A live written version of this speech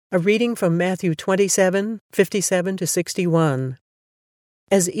A reading from Matthew 27:57-61.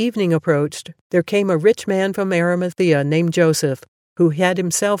 As evening approached, there came a rich man from Arimathea named Joseph, who had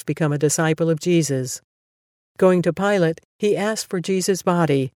himself become a disciple of Jesus. Going to Pilate, he asked for Jesus'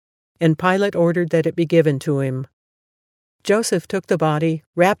 body, and Pilate ordered that it be given to him. Joseph took the body,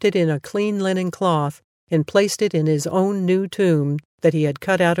 wrapped it in a clean linen cloth, and placed it in his own new tomb that he had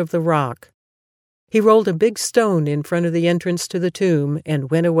cut out of the rock. He rolled a big stone in front of the entrance to the tomb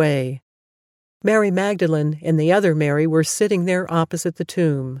and went away. Mary Magdalene and the other Mary were sitting there opposite the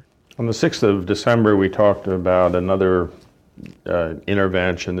tomb. On the 6th of December, we talked about another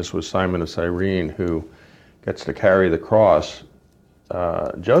intervention. This was Simon of Cyrene, who gets to carry the cross.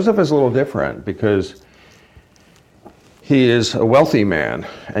 Joseph is a little different because he is a wealthy man,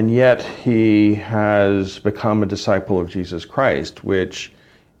 and yet he has become a disciple of Jesus Christ, which,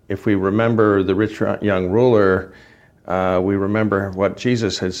 if we remember the rich young ruler, we remember what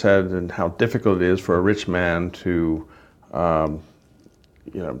Jesus had said and how difficult it is for a rich man to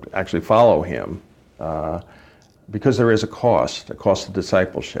actually follow him, because there is a cost of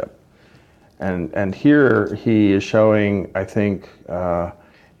discipleship. And here he is showing, I think,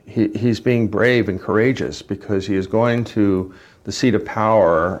 he's being brave and courageous because he is going to the seat of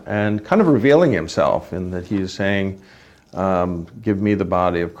power and kind of revealing himself in that he is saying, give me the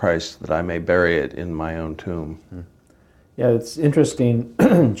body of Christ that I may bury it in my own tomb. Yeah, it's interesting.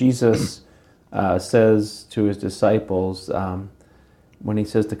 Jesus says to his disciples, when he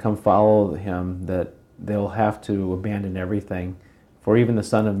says to come follow him, that they'll have to abandon everything, for even the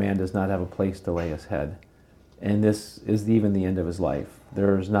Son of Man does not have a place to lay his head. And this is even the end of his life.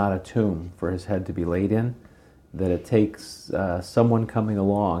 There is not a tomb for his head to be laid in, that it takes someone coming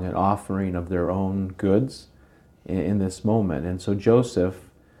along, an offering of their own goods in this moment. And so Joseph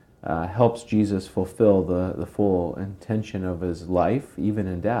helps Jesus fulfill the full intention of his life, even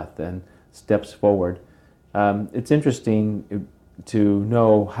in death, and steps forward. It's interesting to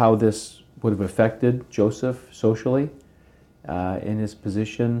know how this would have affected Joseph socially in his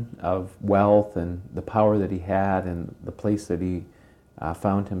position of wealth and the power that he had and the place that he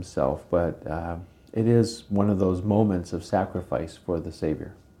found himself. But it is one of those moments of sacrifice for the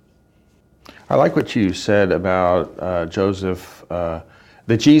Savior. I like what you said about Joseph,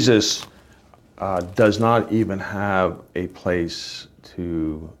 that Jesus does not even have a place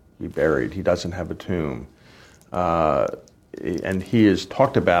to be buried. He doesn't have a tomb. And he has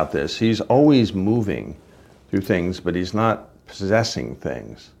talked about this. He's always moving through things, but he's not possessing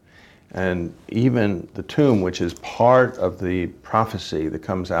things. And even the tomb, which is part of the prophecy that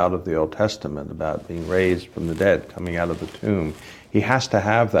comes out of the Old Testament about being raised from the dead, coming out of the tomb, he has to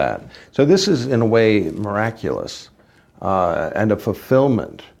have that. So this is, in a way, miraculous and a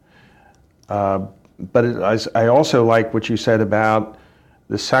fulfillment. But I also like what you said about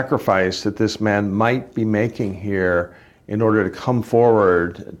the sacrifice that this man might be making here in order to come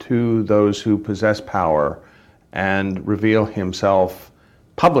forward to those who possess power and reveal himself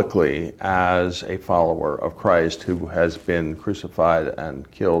publicly as a follower of Christ who has been crucified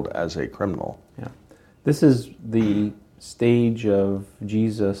and killed as a criminal. Yeah, this is the stage of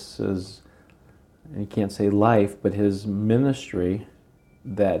Jesus's, you can't say life, but his ministry,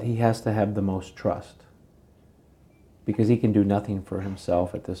 that he has to have the most trust, because he can do nothing for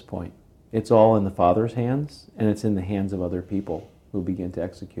himself at this point. It's all in the Father's hands, and it's in the hands of other people who begin to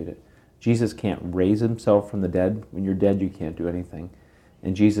execute it. Jesus can't raise himself from the dead. When you're dead, you can't do anything.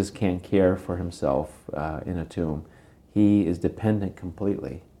 And Jesus can't care for himself in a tomb. He is dependent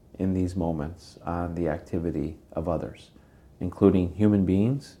completely in these moments on the activity of others, including human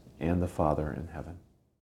beings and the Father in heaven.